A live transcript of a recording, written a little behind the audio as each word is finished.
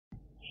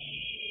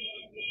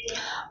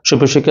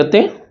সুপ্রিয়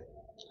শিক্ষার্থী,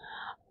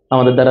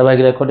 আমাদের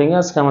ধারাবাহিক রেকর্ডিং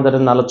আজকে আমাদের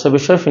আলোচ্য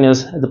বিষয় ফিনান্স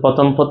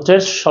প্রথম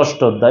পত্রের ষষ্ঠ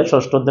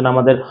অধ্যায়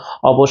আমাদের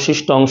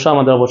অবশিষ্ট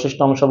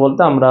অংশ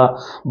বলতে আমরা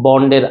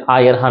বন্ডের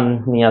আয়ের হার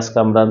নিয়ে আজকে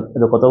আমরা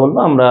কথা বলবো।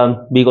 আমরা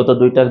বিগত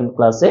দুইটা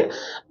ক্লাসে,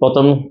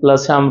 প্রথম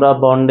ক্লাসে আমরা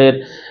বন্ডের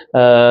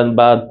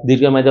বা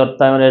দীর্ঘমেয়াদী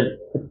অর্থায়নের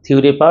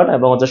থিওরি পার্ট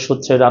এবং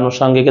সূত্রের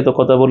আনুষঙ্গিক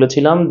কথা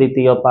বলেছিলাম।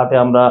 দ্বিতীয় পার্টে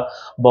আমরা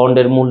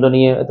বন্ডের মূল্য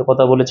নিয়ে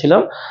কথা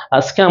বলেছিলাম।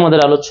 আজকে আমাদের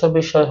আলোচ্য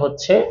বিষয়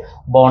হচ্ছে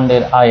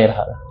বন্ডের আয়ের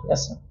হার। ঠিক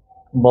আছে,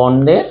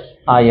 বন্ডের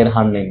আয়ের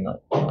হার নির্ণয়,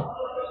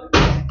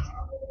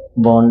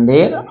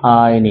 বন্ডের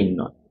আয়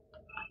নির্ণয়।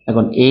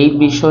 এখন এই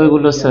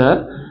বিষয়গুলো স্যার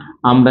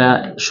আমরা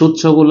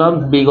সূত্রগুলো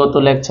বিগত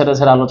লেকচারে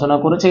স্যার আলোচনা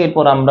করেছি।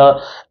 এরপর আমরা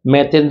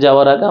ম্যাথের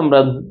যাওয়ার আগে আমরা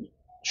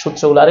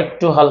সূত্রগুলো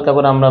আরেকটু হালকা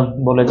করে আমরা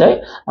বলে যাই।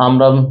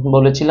 আমরা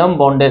বলেছিলাম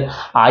বন্ডের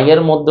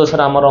আয়ের মধ্যে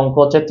স্যার আমার অঙ্ক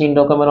হচ্ছে 3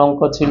 রকমের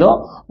অঙ্ক ছিল: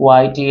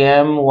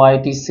 YTM,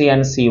 ওয়াইটিসি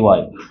and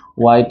CY.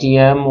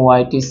 YTM,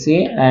 ওয়াইটিসি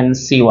and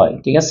CY.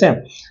 ঠিক আছে,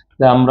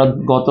 আমরা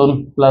গত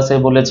ক্লাসে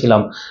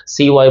বলেছিলাম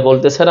সিওয়াই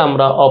বলতে স্যার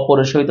আমরা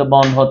অপরিশোধিত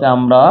বন্ড হতে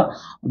আমরা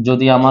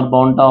যদি আমার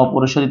বন্ডটা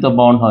অপরিশোধিত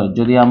বন্ড হয়,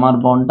 যদি আমার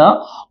বন্ডটা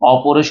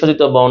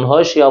অপরিশোধিত বন্ড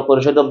হয়, সেই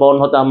অপরিশোধিত বন্ড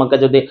হতে আমাকে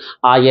যদি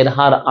আয়ের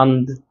হার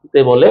আনতে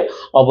বলে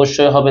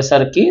অবশ্যই হবে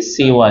স্যার কি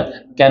সিওয়াই।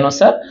 কেন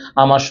স্যার?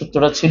 আমার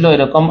সূত্রটা ছিল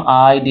এরকম: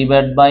 I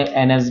divide by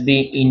NSB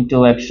into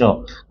 100,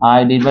 I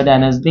divide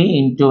NSB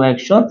into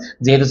 100।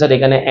 যেহেতু স্যার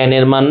এখানে এন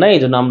এর মান নাই,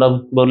 এই জন্য আমরা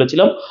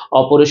বলেছিলাম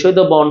অপরিশোধিত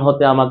বন্ড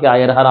হতে আমাকে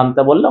আয়ের হার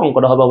আনতে বললে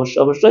অঙ্কটা হবে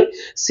অবশ্যই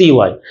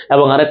সিওয়াই।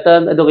 এবং আরেকটা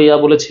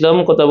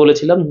কথা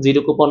বলেছিলাম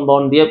জিরো কুপন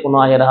বন্ড দিয়ে কোনো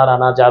আয়ের হার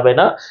আনা যাবে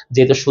না,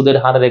 যেহেতু সুদের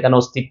হারের এখানে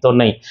অস্তিত্ব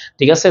নেই।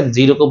 ঠিক আছে,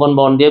 জিরো কুপন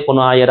বন্ড দিয়ে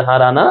কোনো আয়ের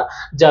হার আনা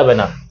যাবে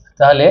না।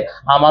 তাহলে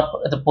আমার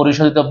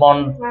পরিশোধিত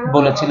বন্ড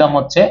বলেছিলাম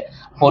হচ্ছে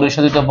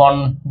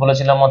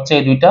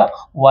এই দুইটা,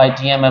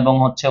 ওয়াইটিএম এবং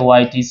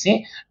ওয়াইটিসি।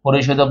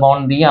 পরিশোধিত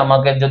বন্ড দিয়ে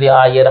আমাকে যদি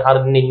আয়ের হার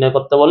নির্ণয়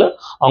করতে বলে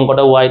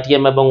অঙ্কটা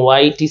ওয়াইটিএম এবং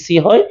ওয়াইটিসি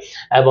হয়।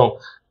 এবং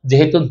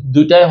যেহেতু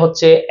দুইটাই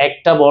হচ্ছে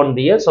একটা বন্ড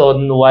দিয়ে, সো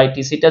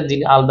ওয়াইটিসিটা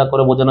আলাদা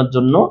করে বোঝানোর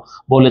জন্য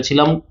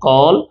বলেছিলাম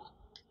কল,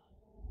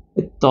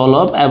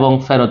 তলব এবং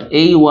ফেরত,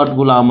 এই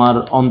ওয়ার্ডগুলো আমার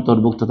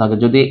অন্তর্ভুক্ত থাকে।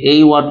 যদি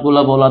এই ওয়ার্ডগুলো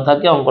বলা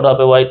থাকে অঙ্কটা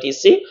হবে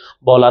ওয়াইটিসি,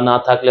 বলা না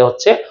থাকলে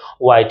হচ্ছে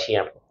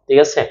ওয়াইটিএম। ঠিক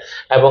আছে,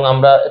 এবং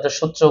আমরা এটা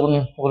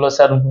সূত্রগুলো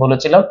স্যার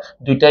বলেছিলাম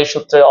দুইটাই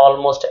সূত্রে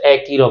অলমোস্ট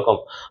একই রকম,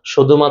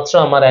 শুধুমাত্র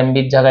আমার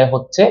এমবির জায়গায়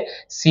হচ্ছে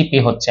সিপি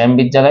হচ্ছে,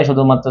 এমবির জায়গায়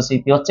শুধুমাত্র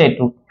সিপি হচ্ছে,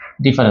 একটু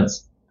ডিফারেন্স।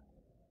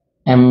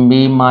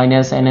 এমবি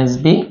মাইনাস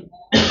এনএসবি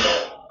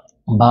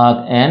ভাগ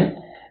এন,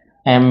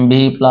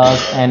 এমবি প্লাস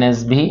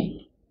এনএসবি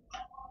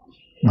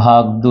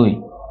ভাগ 2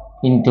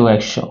 ইন্টু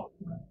 100।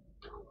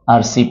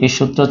 আর সিপি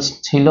সূত্র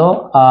ছিল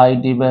I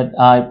divide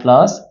I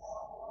plus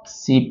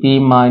CP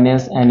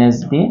minus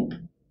NSB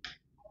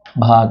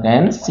ভাগ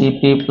এন,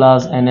 সিপি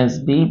প্লাস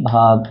এনএসবি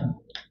ভাগ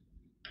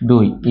 2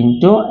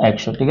 ইন্টু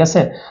 100। ঠিক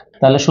আছে,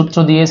 তাহলে সূত্র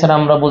দিয়ে স্যার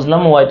আমরা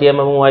বুঝলাম ওয়াইটিএম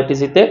এবং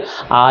ওয়াইটিসিতে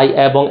আই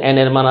এবং এন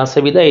এর মান আছে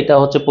বিধায় এটা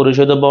হচ্ছে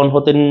পরিশোধিত বন্ড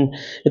হতে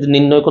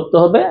নির্ণয় করতে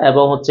হবে,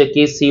 এবং হচ্ছে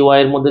কি সিওয়াই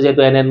এর মধ্যে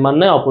যেহেতু এন এর মান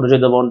নেই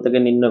অপরিশোধিত বন্ড থেকে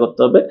নির্ণয় করতে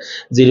হবে,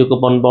 জিরো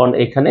কুপন বন্ড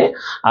এখানে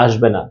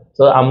আসবে না।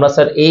 তো আমরা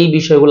স্যার এই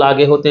বিষয়গুলো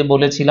আগে হতে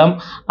বলেছিলাম।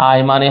 আই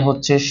মানে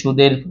হচ্ছে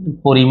সুদের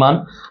পরিমাণ,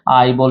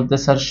 আই বলতে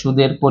স্যার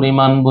সুদের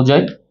পরিমাণ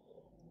বোঝায়,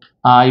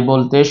 আই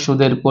বলতে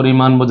সুদের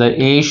পরিমাণ বোঝায়।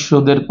 এই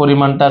সুদের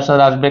পরিমাণটা স্যার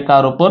আসবে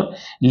কার উপর?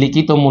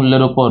 লিখিত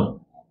মূল্যের উপর,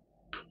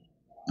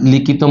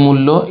 লিখিত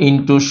মূল্য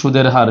ইন্টু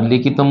সুদের হার,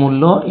 লিখিত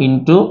মূল্য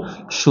ইন্টু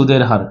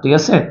সুদের হার। ঠিক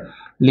আছে,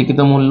 লিখিত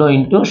মূল্য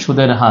ইন্টু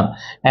সুদের হার।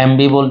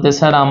 এমবি বলতে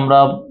স্যার আমরা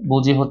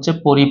বুঝি হচ্ছে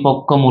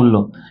পরিপক্ক মূল্য,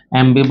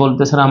 এমবি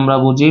বলতে স্যার আমরা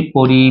বুঝি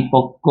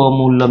পরিপক্ক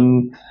মূল্য,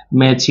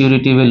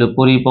 ম্যাচিউরিটি ভ্যালু,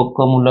 পরিপক্ক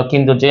মূল্য।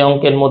 কিন্তু যে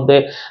অঙ্কের মধ্যে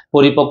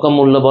পরিপক্ক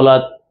মূল্য বলা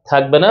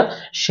থাকবে না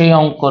সেই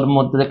অঙ্কের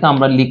মধ্যে থেকে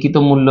আমরা লিখিত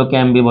মূল্যকে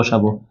এমবি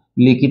বসাবো,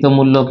 লিখিত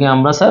মূল্যকে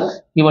আমরা স্যার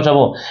কি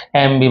বসাবো?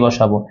 এমবি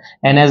বসাবো।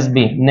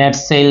 NSB net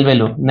sale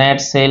value, net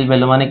sale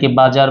value মানে কি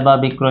বাজার বা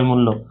বিক্রয়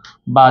মূল্য,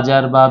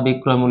 বাজার বা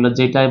বিক্রয় মূল্য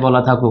যেটাই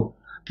বলা থাকুক,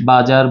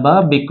 বাজার বা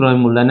বিক্রয়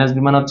মূল্য।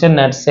 এনএসবি মানে হচ্ছে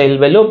নেট সেল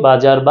ভ্যালু,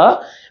 বাজার বা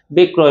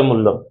বিক্রয়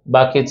মূল্য।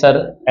 বাকি স্যার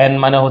এন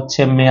মানে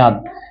হচ্ছে মেয়াদ,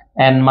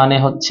 এন মানে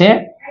হচ্ছে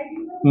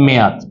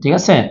মেয়াদ। ঠিক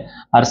আছে,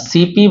 আর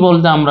সিপি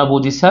বলতে আমরা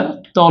বুঝি স্যার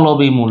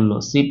তলবি মূল্য,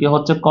 সিপি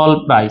হচ্ছে কল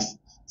প্রাইস,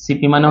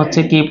 সিপি মানে হচ্ছে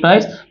কি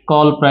প্রাইস?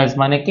 Call price.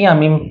 মানে কি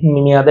আমি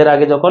মেয়াদের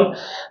আগে যখন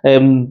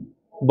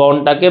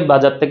বন্ডটাকে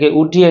বাজার থেকে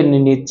উঠিয়ে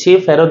নিচ্ছি,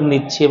 ফেরত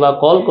নিচ্ছি বা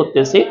কল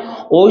করতেছি,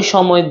 ওই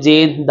সময় যে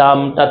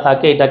দামটা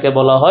থাকে এটাকে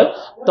বলা হয়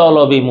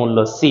তলবি মূল্য,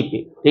 সিপি।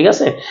 ঠিক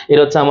আছে,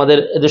 এটা হচ্ছে আমাদের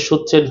এদের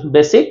সূত্রের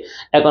বেসিক।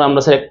 এখন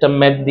আমরা স্যার একটা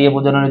ম্যাথ দিয়ে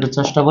বোঝানোর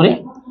চেষ্টা করি।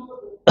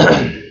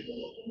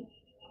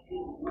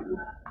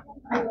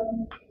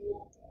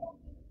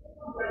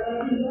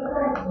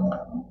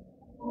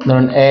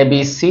 ধরুন এ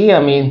বি সি,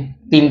 আমি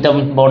তিনটা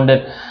বন্ডের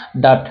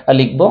ডাটা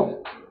লিখবো।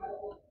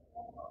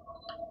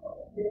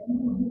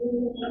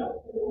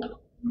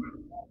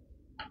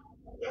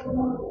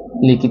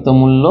 লিখিত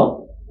মূল্য,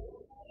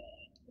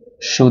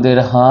 সুদের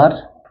হার,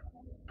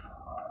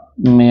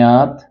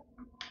 মেয়াদ,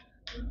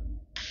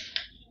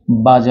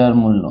 বাজার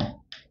মূল্য।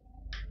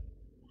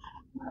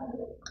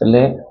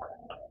 তাহলে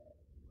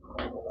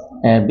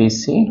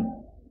এবিসি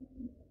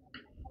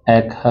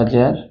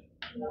 1000,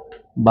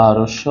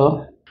 1200,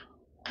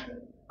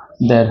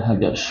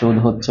 1500, সুদ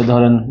হচ্ছে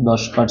ধরেন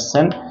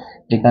 10%,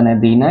 এখানে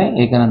দিই নাই,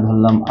 এখানে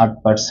ধরলাম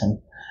 8%,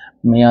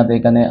 মেয়াদ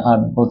এখানে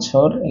 8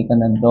 বছর,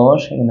 এখানে 10,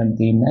 এখানে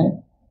দিই নাই,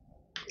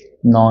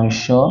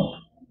 900,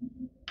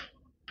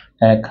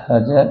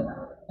 1000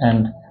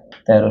 and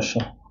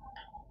 1300।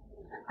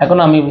 এখন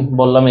আমি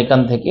বললাম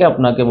এখান থেকে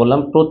আপনাকে বললাম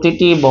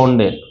প্রতিটি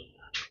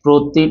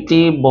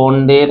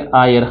বন্ডের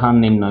আয়ের হার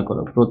নির্ণয়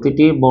করো,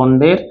 প্রতিটি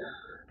বন্ডের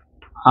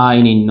আয়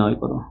নির্ণয়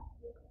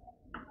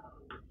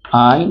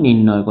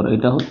করো,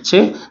 এটা হচ্ছে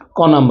ক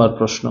নাম্বার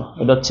প্রশ্ন,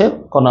 এটা হচ্ছে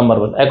ক নাম্বার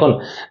প্রশ্ন। এখন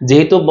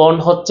যেহেতু বন্ড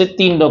হচ্ছে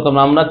 3 রকম,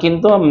 আমরা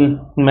কিন্তু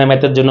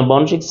ম্যাথের জন্য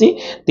বন্ড শিখছি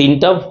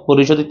 3টা,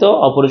 পরিশোধিত,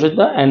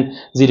 অপরিশোধিত এন্ড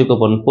জিরো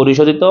কুপন।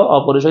 পরিশোধিত,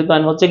 অপরিশোধিত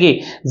এন্ড হচ্ছে কি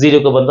জিরো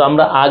কুপন। তো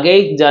আমরা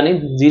আগেই জানি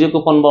জিরো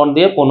কুপন বন্ড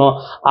দিয়ে কোনো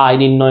আয়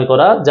নির্ণয়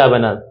করা যাবে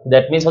না।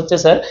 দ্যাট মিনস হচ্ছে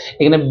স্যার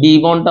এখানে বি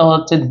বন্ডটা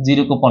হচ্ছে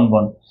জিরো কুপন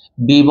বন্ড,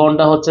 বি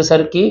বন্ডটা হচ্ছে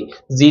স্যার কি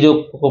জিরো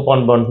কুপন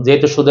বন্ড,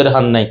 যেহেতু সুদের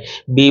হার নাই,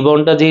 বি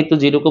বন্ডটা যেহেতু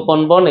জিরো কুপন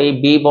বন্ড, এই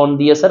বি বন্ড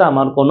দিয়ে স্যার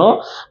আমার কোনো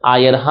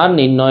আয়ের হার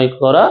নির্ণয়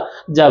করা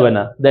যাবে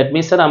না। দ্যাট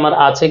মিনস স্যার আমার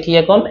আছে কি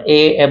এখন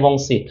এ এবং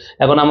সি,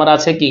 এখন আমার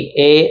আছে কি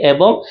এ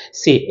এবং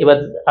সি। এবার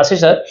আছে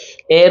স্যার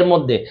এর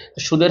মধ্যে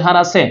সুদের হার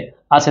আছে,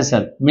 আছে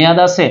স্যার, মেয়াদ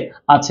আছে,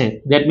 আছে।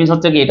 দ্যাট মিনস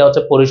হচ্ছে কি এটা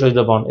হচ্ছে পরিশোধিত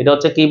বন্ড, এটা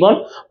হচ্ছে কি বন্ড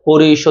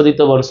পরিশোধিত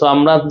বন্ড। সো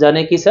আমরা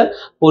জানি কি স্যার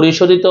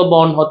পরিশোধিত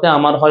বন্ড হতে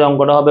আমার হয়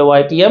অঙ্কটা হবে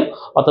ওয়াইটিএম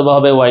অথবা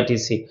হবে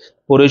ওয়াইটিসি।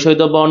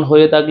 পরিশোধিত বন্ড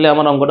হয়ে থাকলে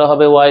আমার অঙ্কটা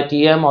হবে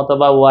ওয়াইটিএম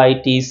অথবা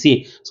ওয়াইটিসি।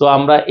 সো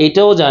আমরা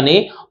এটাও জানি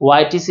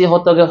ওয়াইটিসি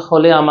হতে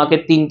হলে আমাকে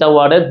 3টা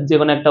ওয়ার্ডের যে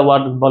কোনো একটা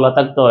ওয়ার্ড বলা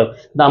থাকতে হয়,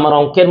 কিন্তু আমার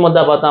অঙ্কের মধ্যে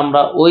আপাতত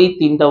আমরা ওই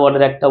 3টা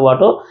ওয়ার্ডের একটা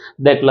ওয়ার্ডও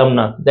দেখলাম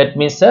না। দ্যাট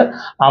মিনস স্যার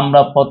আমরা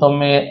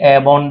প্রথমে এ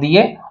বন্ড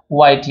দিয়ে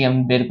ওয়াইটিএম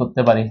বের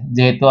করতে পারি,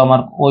 যেহেতু আমার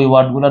ওই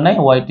ওয়ার্ডগুলো নাই,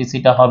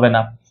 ওয়াইটিসিটা হবে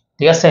না,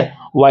 ঠিক আছে,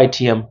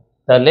 ওয়াইটিএম।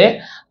 তাহলে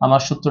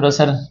আমার সূত্রটা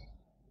স্যার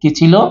কি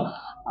ছিল,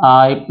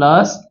 I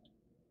plus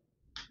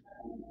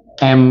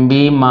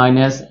MB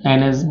minus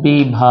NSB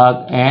ভাগ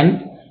এন,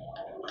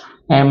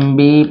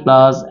 এমবি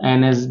প্লাস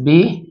এনএসবি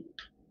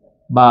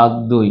ভাগ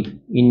 2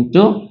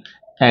 ইন্টু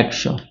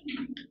 100।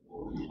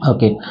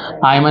 ওকে,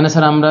 আই মানে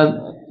স্যার আমরা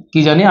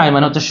কি জানি, আই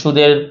মানে হচ্ছে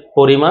সুদের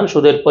পরিমাণ।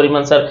 সুদের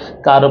পরিমাণ স্যার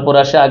কার উপর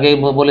আসে আগেই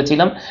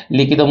বলেছিলাম,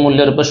 লিখিত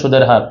মূল্যের উপর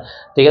সুদের হার,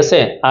 ঠিক আছে।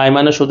 আই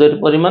মানে সুদের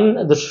পরিমাণ,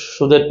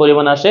 সুদের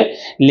পরিমাণ আসে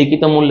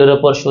লিখিত মূল্যের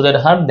উপর সুদের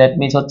হার, দ্যাট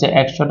মিনস হচ্ছে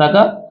 100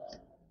 টাকা।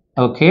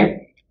 ওকে,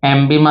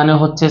 এমবি মানে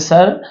হচ্ছে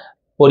স্যার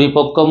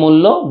পরিপক্ক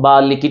মূল্য বা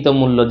লিখিত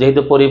মূল্য,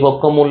 যেহেতু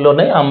পরিপক্ক মূল্য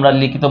নেই আমরা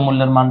লিখিত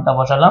মূল্যের মানটা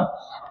বসালাম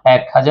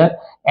 1000।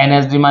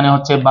 এনএসডি মানে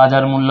হচ্ছে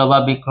বাজার মূল্য বা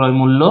বিক্রয়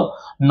মূল্য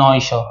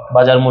 900,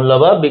 বাজার মূল্য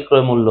বা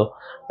বিক্রয় মূল্য।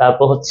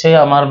 তারপর হচ্ছে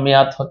আমার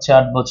মেয়াদ হচ্ছে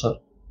 8 বছর,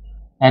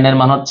 এন এর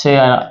মান হচ্ছে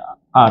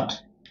 8,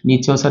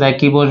 নিচেও স্যার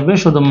একই বসবে,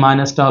 শুধু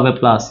মাইনাসটা হবে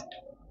প্লাস,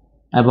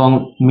 এবং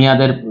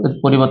মেয়াদের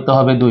পরিবর্তে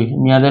হবে 2,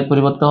 মেয়াদের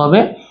পরিবর্তে হবে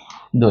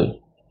 2,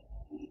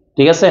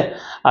 ঠিক আছে।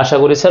 আশা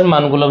করি স্যার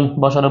মানগুলো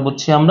বসানো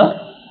বুঝছি আমরা।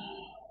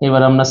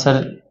 এবার আমরা স্যার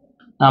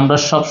আমরা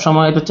সব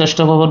সময় একটু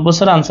চেষ্টা করবো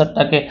স্যার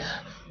আনসারটাকে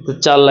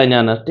 4 লাইনে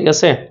আনার, ঠিক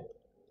আছে।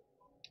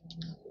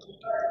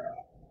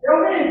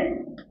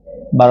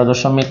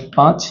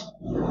 12.5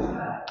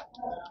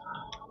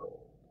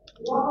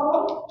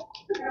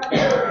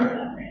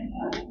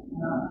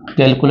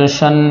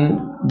 ক্যালকুলেশন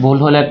ভুল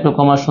হলে একটু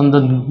কমা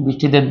সুন্দর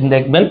দৃষ্টিতে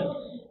দেখবেন।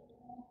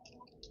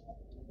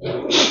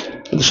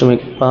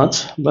 0.5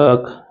 ভাগ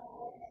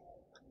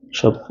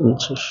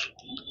 50,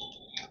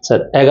 স্যার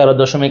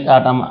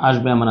 11.8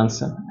 আসবে আমার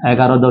আনসার,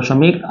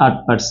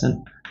 11.8%,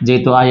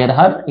 যেহেতু আয়ের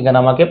হার এখানে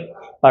আমাকে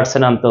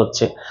পার্সেন্ট আনতে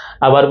হচ্ছে।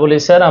 আবার বলি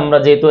স্যার আমরা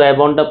যেহেতু এ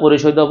বন্ডটা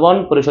পরিশোধিত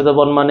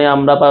বন্ড মানে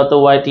আমরা আপাতত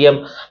ওয়াইটিএম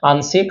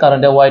আনছি, কারণ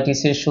এটা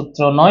ওয়াইটিসির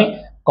সূত্র নয়,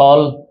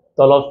 কল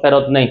তলব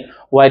ফেরত নেই,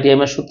 ওয়াইটিএম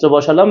এর সূত্র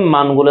বসালাম।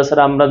 মানগুলো স্যার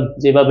আমরা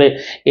যেভাবে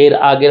এর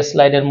আগের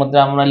স্লাইডের মধ্যে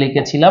আমরা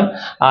লিখেছিলাম,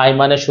 আয়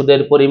মানে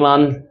সুদের পরিমাণ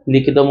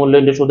লিখিত মূল্য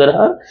ইনটু সুদের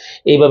হার,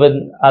 এইভাবে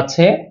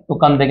আছে,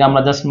 ওখান থেকে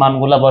আমরা জাস্ট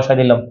মানগুলা বসাই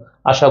দিলাম।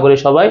 আশা করি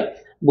সবাই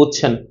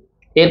বুঝছেন।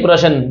 এরপর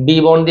আসেন বি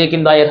বন্ড দিয়ে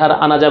কিন্তু আয়ের হার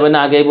আনা যাবে না,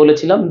 আগেই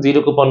বলেছিলাম জিরো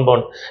কুপন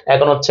বন্ড।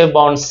 এখন হচ্ছে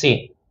বন্ড সি,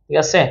 ঠিক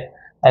আছে,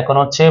 এখন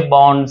হচ্ছে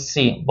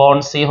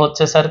বন্ড সি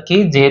হচ্ছে স্যার কি,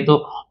 যেহেতু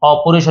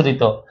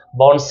অপরিশোধিত,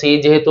 বন্ড সি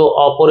যেহেতু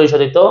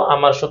অপরিশোধিত,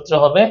 আমার সূত্র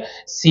হবে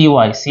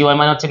সিওয়াই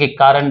মানে হচ্ছে কি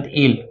কারেন্ট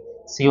ইল্ড,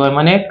 সিওয়াই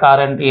মানে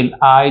current yield,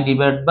 I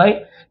divide by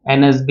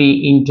NSB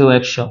into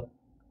 100।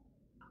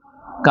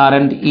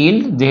 Current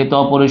yield যেহেতু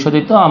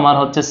অপরিশোধিত, আমার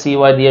হচ্ছে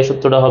সিওয়াই দিয়ে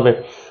সূত্রটা হবে।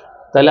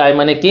 তাহলে আই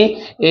মানে কি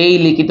এই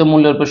লিখিত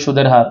মূল্যের উপর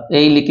সুদের হার,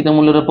 এই লিখিত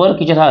মূল্যের উপর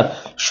কিসের হার,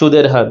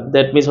 সুদের হার।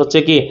 দ্যাট মিনস হচ্ছে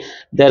কি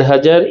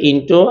 1500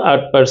 ইন্টু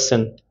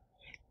 8%,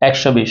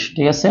 120,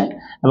 ঠিক আছে।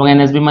 এবং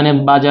এনএসবি মানে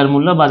বাজার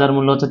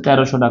মূল্য হচ্ছে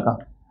 1300 টাকা,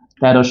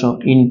 1300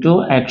 ইন্টু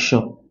 100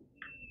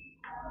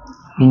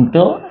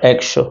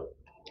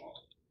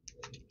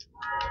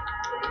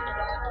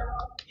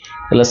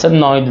 তাহলে স্যার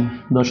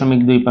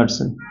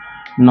 9.2%,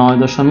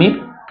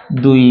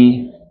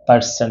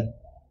 9.2%,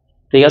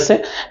 ঠিক আছে।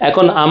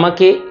 এখন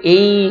আমাকে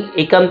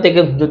এখান থেকে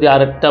যদি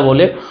আরেকটা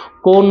বলে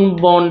কোন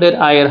বন্ডের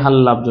আয়ের হার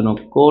লাভজনক,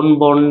 কোন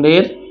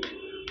বন্ডের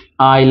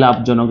আয়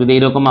লাভজনক, যদি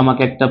এরকম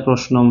আমাকে একটা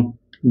প্রশ্ন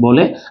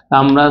বলে, তা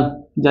আমরা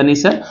জানি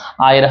স্যার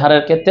আয়ের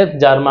হারের ক্ষেত্রে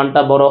যার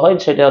মানটা বড় হয়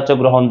সেটা হচ্ছে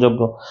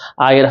গ্রহণযোগ্য।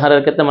 আয়ের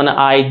হারের ক্ষেত্রে মানে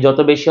আয় যত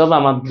বেশি হবে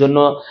আমার জন্য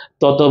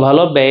তত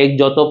ভালো, ব্যয়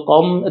যত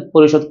কম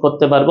পরিশোধ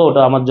করতে পারবো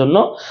ওটা আমার জন্য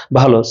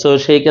ভালো। সো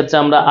সেই ক্ষেত্রে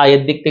আমরা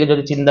আয়ের দিক থেকে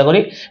যদি চিন্তা করি,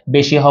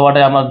 বেশি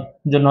হওয়াটাই আমার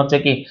জন্য হচ্ছে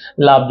কি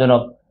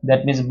লাভজনক।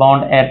 দ্যাট মিনস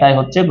বন্ড এটাই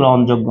হচ্ছে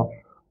গ্রহণযোগ্য,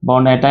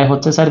 বন্ড এটাই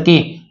হচ্ছে স্যার কি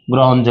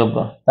গ্রহণযোগ্য।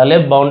 তাহলে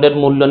বন্ডের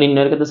মূল্য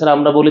নির্ণয়ের ক্ষেত্রে স্যার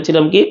আমরা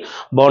বলেছিলাম কি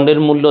বন্ডের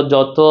মূল্য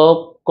যত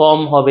কম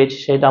হবে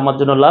সেটা আমার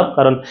জন্য লাভ,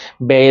 কারণ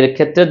ব্যয়ের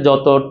ক্ষেত্রে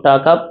যত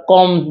টাকা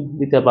কম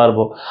দিতে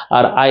পারবো,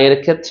 আর আয়ের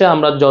ক্ষেত্রে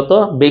আমরা যত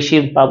বেশি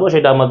পাবো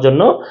সেটা আমার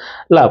জন্য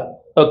লাভ।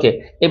 ওকে,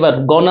 এবার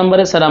গ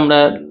নাম্বারে স্যার আমরা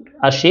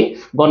আসি।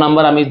 গ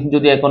নাম্বার আমি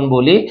যদি এখন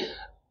বলি,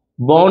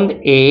 বন্ড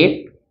এ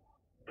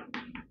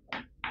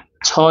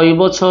 6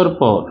 বছর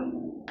পর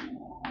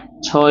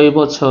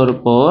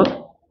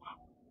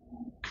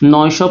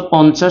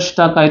 950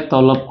 টাকায়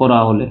তলব করা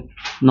হলে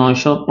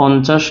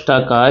 950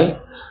 টাকায়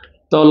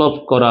তলব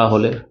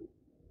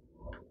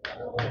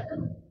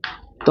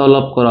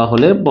করা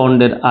হলে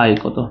বন্ডের আয়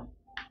কত?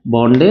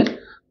 বন্ডের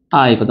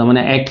আয় কত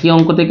মানে একই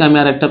অঙ্ক থেকে আমি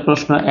আর একটা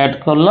প্রশ্ন অ্যাড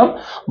করলাম।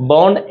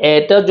 বন্ড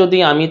এটা যদি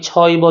আমি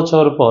 6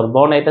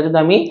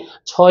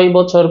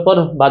 বছর পর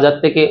বাজার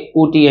থেকে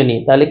উঠিয়ে নিই,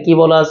 তাহলে কি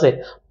বলা আছে?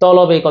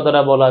 তলব, এই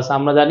কথাটা বলা আছে।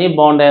 আমরা জানি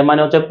বন্ড মানে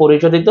হচ্ছে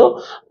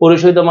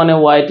পরিশোধিত মানে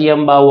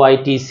ওয়াইটিএম বা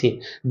ওয়াইটিসি।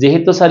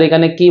 যেহেতু স্যার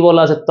এখানে কি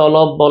বলা আছে?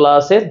 তলব বলা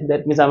আছে,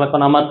 দ্যাট মিনস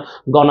এখন আমার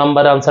গ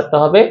নাম্বারের আনসারটা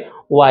হবে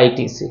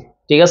ওয়াইটিসি।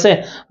 ঠিক আছে,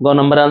 গ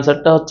নাম্বারের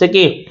আনসারটা হচ্ছে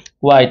কি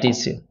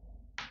ওয়াইটিসি।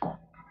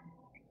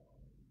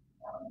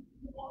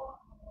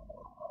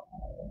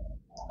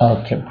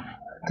 ওকে,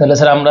 তাহলে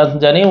স্যার আমরা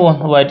জানি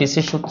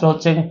ওয়াইটিসির সূত্র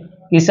হচ্ছে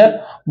কি স্যার?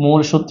 মূল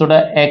সূত্রটা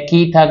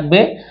একই থাকবে,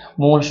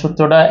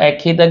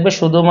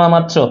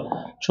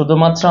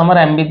 শুধুমাত্র আমার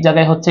এমবির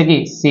জায়গায় হচ্ছে কি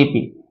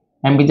সিপি,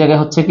 এমবির জায়গায়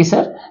হচ্ছে কি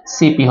স্যার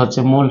সিপি হচ্ছে,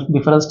 মূল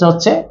ডিফারেন্সটা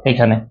হচ্ছে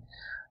এখানে।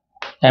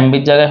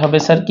 এমবির জায়গায় হবে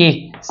স্যার কি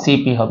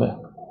সিপি হবে,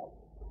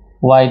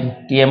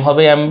 ওয়াইটিএম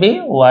হবে এমবি,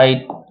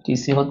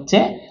 ওয়াইটিসি হচ্ছে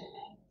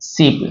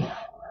সিপি।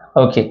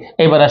 ওকে,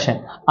 এবার আসেন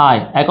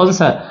আয়। এখন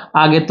স্যার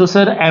আগে তো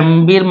স্যার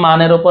এমবির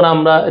মানের উপর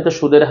আমরা একটু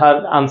সুদের হার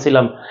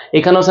আনছিলাম,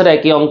 এখানেও স্যার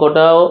একই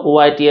অঙ্কটাও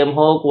ওয়াইটিএম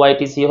হোক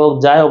ওয়াইটিসি হোক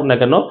যাই হোক না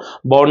কেন,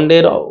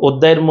 বন্ডের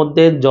অধ্যায়ের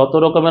মধ্যে যত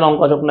রকমের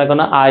অঙ্ক হোক না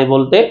কেন, আয়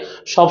বলতে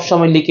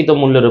সবসময় লিখিত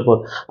মূল্যের উপর,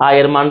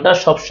 আয়ের মানটা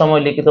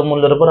সবসময় লিখিত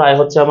মূল্যের উপর। আয়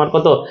হচ্ছে আমার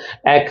কত?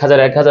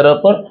 1000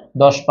 উপর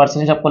 10%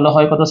 হিসাব করলে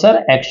হয় কত স্যার?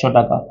 100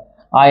 টাকা।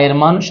 আয়ের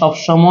মান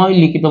সবসময়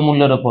লিখিত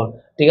মূল্যের উপর,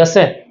 ঠিক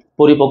আছে,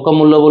 পরিপক্ক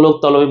মূল্য বলুক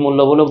তলবি মূল্য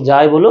বলুক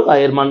যাই বলুক,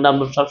 আয়ের মানটা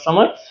আমরা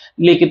সবসময়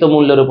লিখিত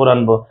মূল্যের উপর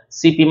আনবো।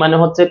 সিপি মানে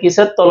হচ্ছে কি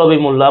স্যার? তলবি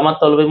মূল্য। আমার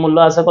তলবি মূল্য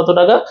আছে কত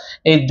টাকা?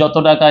 এই যত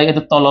টাকা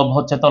এটা তলব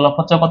হচ্ছে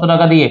কত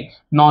টাকা দিয়ে?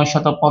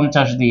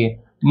 950 দিয়ে,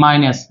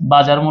 মাইনাস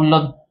বাজার মূল্য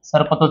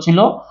স্যার কত ছিল?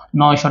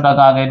 900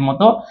 টাকা আগের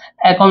মতো।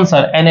 এখন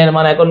স্যার এন এর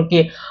মান এখন কি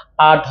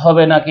 8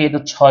 হবে নাকি এটা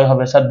 6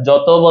 হবে? স্যার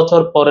যত বছর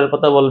পরের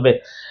কথা বলবে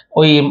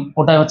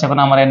ওটাই হচ্ছে এখন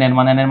আমার এন এর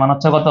মান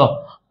হচ্ছে কত?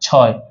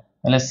 6।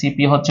 তাহলে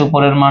সিপি হচ্ছে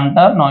উপরের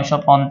মানটা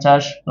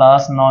 950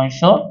 প্লাস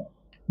 900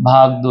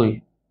 ভাগ 2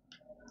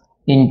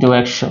 ইন্টু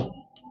 100।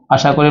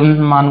 আশা করি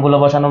মানগুলো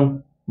বসানো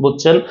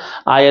বুঝছেন।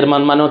 আয়ের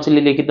মান মানে হচ্ছে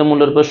লিখিত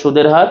মূল্যের উপর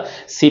সুদের হার,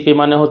 সিপি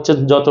মানে হচ্ছে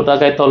যত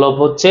টাকায়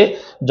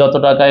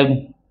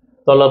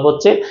তলব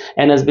হচ্ছে,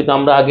 এনএসবি তো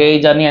আমরা আগেই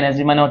জানি,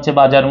 এনএসবি মানে হচ্ছে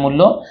বাজার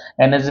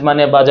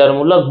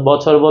মূল্য,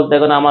 বছর বলতে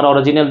এখন আমার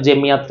অরিজিনাল যে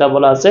মেয়াদটা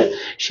বলা আছে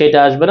সেটা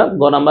আসবে না,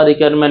 গ নাম্বার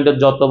রিকোয়ারমেন্টের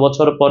যত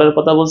বছর পরের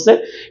কথা বলছে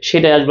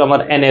সেটাই আসবে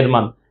আমার এন এর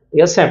মান।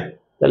 ঠিক আছে,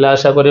 তাহলে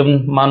আশা করি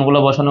মানগুলো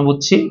বসানো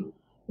বুঝছি।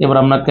 এবার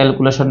আমরা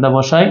ক্যালকুলেশনটা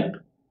বসাই।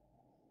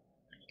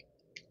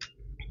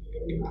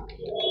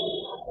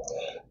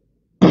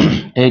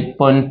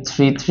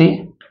 $8.33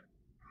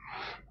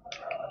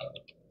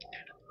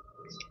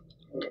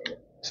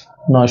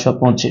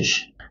 925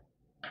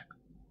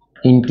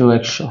 ইন্টু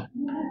 100।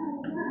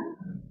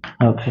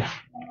 ওকে,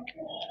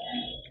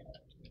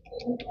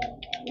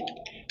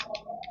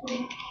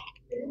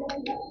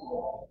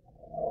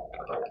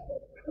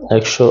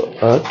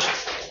 108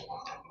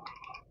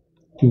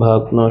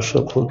 ভাগ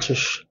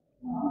 925,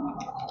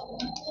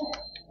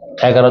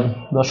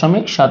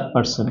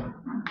 11.7%।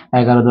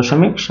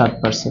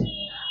 11.7%।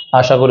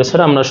 আশা করি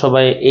স্যার আমরা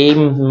সবাই এই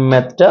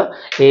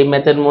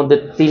ম্যাথের মধ্যে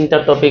 3টা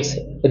টপিকস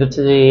এটা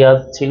হচ্ছে যে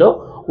ছিল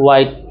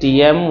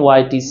YTM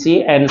ওয়াইটিসি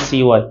and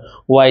CY,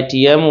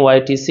 YTM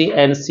ওয়াইটিসি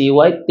and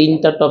CY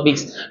 3টা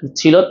টপিকস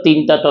ছিল।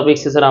 3টা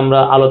টপিকস স্যার আমরা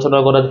আলোচনা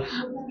করার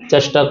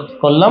চেষ্টা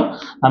করলাম।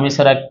 আমি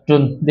স্যার একটু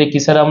দেখি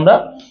স্যার আমরা,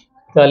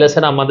 তাহলে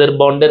স্যার আমাদের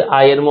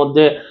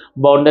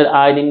বন্ডের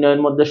আয়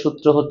নির্ণয়ের মধ্যে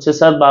সূত্র হচ্ছে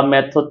স্যার বা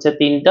ম্যাথ হচ্ছে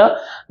 3টা,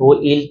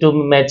 ইল two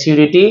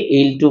maturity,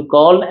 ill to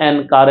call and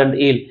current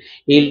ill,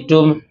 ill two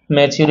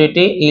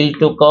maturity, ill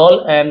to call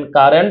and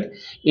current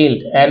ill,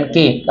 and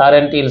কি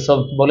কারেন্ট ইল। সব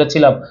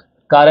বলেছিলাম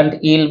কারেন্ট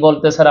ইল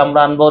বলতে স্যার আমরা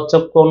আনবো হচ্ছে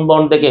কোন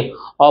বন্ড থেকে?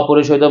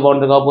 অপরিশোধিত বন্ড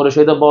থেকে।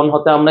 অপরিশোধিত বন্ড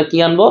হতে আমরা কি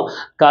আনবো?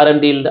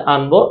 কারেন্ট ইল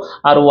আনবো।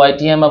 আর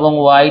ওয়াইটিএম এবং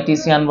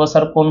ওয়াইটিসি আনবো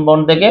স্যার কোন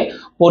বন্ড থেকে?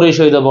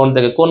 পরিশোধিত বন্ড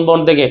থেকে। কোন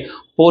বন্ড থেকে?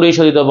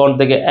 পরিশোধিত বন্ড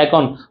থেকে।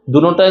 এখন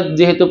দুটোটা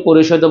যেহেতু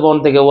পরিশোধিত বন্ড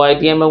থেকে,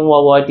 ওয়াইটিএম এবং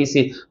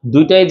ওয়াইটিসি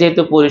দুইটাই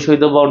যেহেতু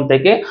পরিশোধিত বন্ড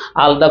থেকে,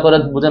 আলাদা করে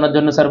বোঝানোর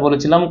জন্য স্যার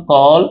বলেছিলাম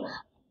কল,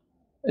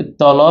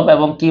 তলব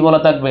এবং কি বলা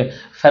থাকবে?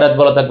 ফেরত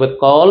বলা থাকবে।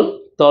 কল,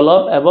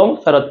 তলব এবং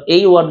ফেরত,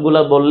 এই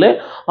ওয়ার্ডগুলো বললে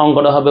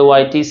অঙ্কটা হবে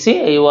ওয়াইটিসি,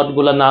 এই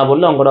ওয়ার্ডগুলো না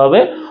বললে অঙ্কটা হবে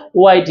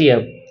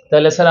ওয়াইটিএম।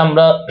 তাহলে স্যার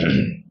আমরা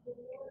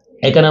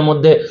এখানের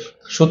মধ্যে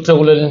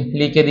সূত্রগুলো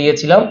লিখে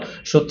দিয়েছিলাম।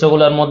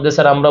 সূত্রগুলোর মধ্যে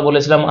স্যার আমরা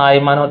বলেছিলাম আই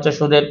মান হচ্ছে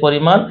সুদের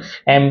পরিমাণ,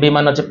 এমবি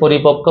মান হচ্ছে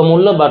পরিপক্ক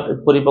মূল্য, বা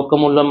পরিপক্ক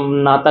মূল্য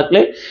না থাকলে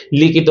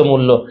লিখিত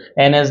মূল্য,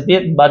 এনএসবি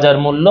বাজার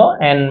মূল্য,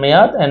 এন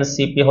মেয়াদ,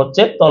 এনসিপি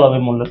হচ্ছে তলবি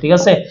মূল্য। ঠিক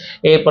আছে,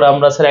 এরপর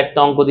আমরা স্যার একটা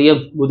অঙ্ক দিয়ে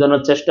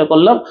বোঝানোর চেষ্টা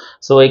করলাম।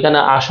 সো এখানে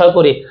আশা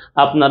করি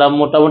আপনারা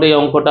মোটামুটি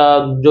অঙ্কটা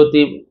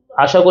যদি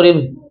আশা করি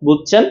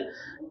বুঝছেন,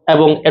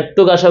 এবং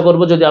একটু আশা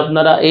করব যদি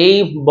আপনারা এই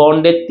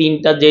বন্ডের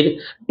তিনটা যে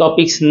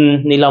টপিকস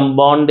নিলাম,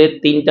 বন্ডের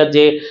তিনটা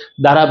যে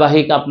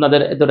ধারাবাহিক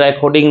আপনাদের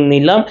রেকর্ডিং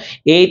নিলাম,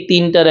 এই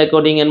তিনটা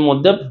রেকর্ডিং এর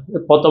মধ্যে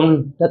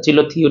প্রথমটা ছিল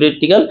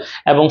থিওরিটিক্যাল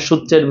এবং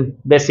সূত্রের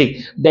বেসিক,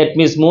 দ্যাট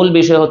মিনস মূল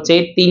বিষয় হচ্ছে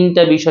এই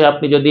তিনটা বিষয়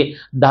আপনি যদি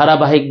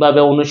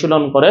ধারাবাহিকভাবে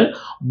অনুশীলন করেন,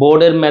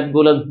 বোর্ডের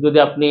ম্যাথগুলো যদি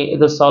আপনি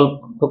এতে সলভ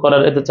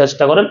করার এতে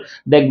চেষ্টা করেন,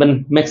 দেখবেন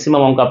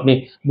ম্যাক্সিমাম অঙ্ক আপনি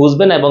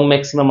বুঝবেন এবং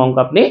ম্যাক্সিমাম অঙ্ক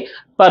আপনি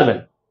পারবেন।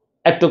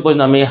 একটু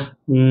পর্যন্ত আমি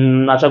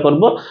আশা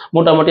করব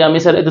মোটামুটি আমি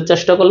স্যার একটু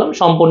চেষ্টা করলাম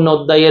সম্পূর্ণ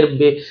অধ্যায়ের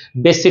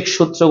বেসিক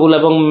সূত্রগুলো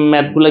এবং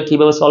ম্যাথগুলো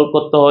কিভাবে সলভ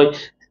করতে হয়,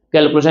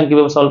 ক্যালকুলেশন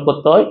কিভাবে সলভ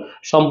করতে হয়,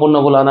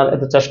 সম্পূর্ণগুলো আনার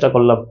একটু চেষ্টা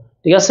করলাম।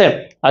 ঠিক আছে,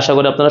 আশা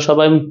করি আপনারা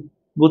সবাই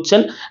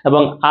বুঝছেন,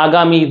 এবং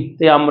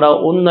আগামীতে আমরা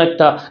অন্য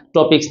একটা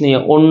টপিকস নিয়ে,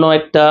 অন্য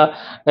একটা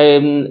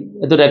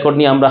রেকর্ড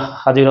নিয়ে আমরা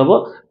হাজির হব।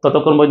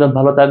 ততক্ষণ পর্যন্ত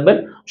ভালো থাকবেন,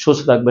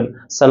 সুস্থ থাকবেন।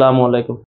 সালামু আলাইকুম।